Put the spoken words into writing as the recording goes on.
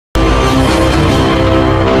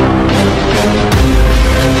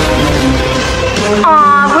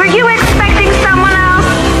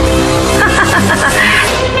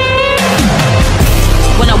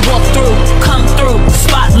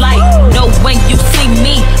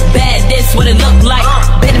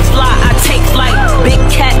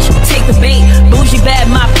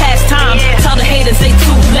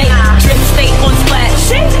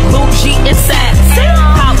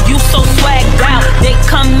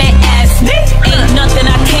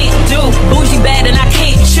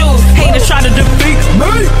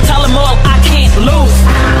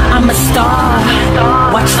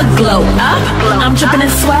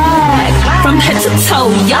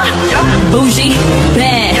bougie,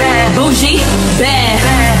 bad, bougie,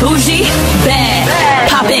 bad, bougie, bad,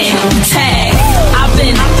 poppin', tag. I've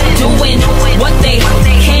been doing what they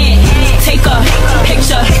can't. Take a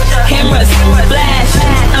picture, cameras, flash.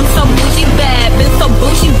 I'm so bougie bad, been so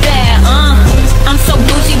bougie bad, I'm so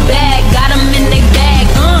bougie bad, got them in they bag,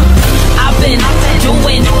 I've been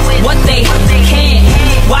doing what they can't.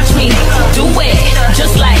 Watch me do it,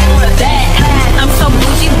 just like that. I'm so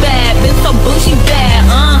bougie bad, been so bougie bad,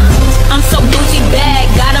 I'm so bougie bad,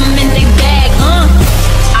 got them in they bag,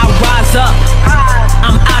 I rise up,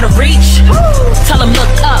 I'm out of reach. Tell them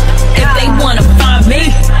look up if they wanna find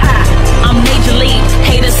me. I'm major league,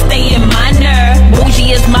 haters stay in my nerve.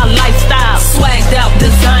 Bougie is my lifestyle, swagged out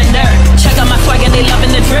designer. Check out my swag and they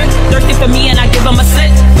loving the drip. Thirsty for me and I give them a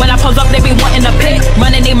sip. When I pose up they be wanting a pic.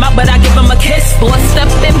 Running their mouth but I give them a kiss. Boy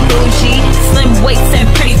steppin' bougie, slim waist and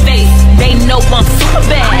pretty face. They know I'm super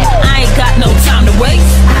bad, I ain't got no time to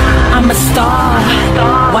waste. I'm a star,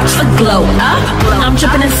 watch the glow up. I'm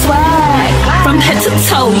drippin' in swag, from head to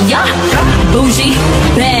toe, yeah. Bougie,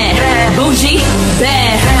 bad, bougie,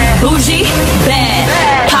 bad, bougie,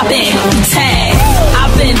 bad, poppin', tag.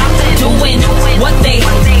 I've been doing what they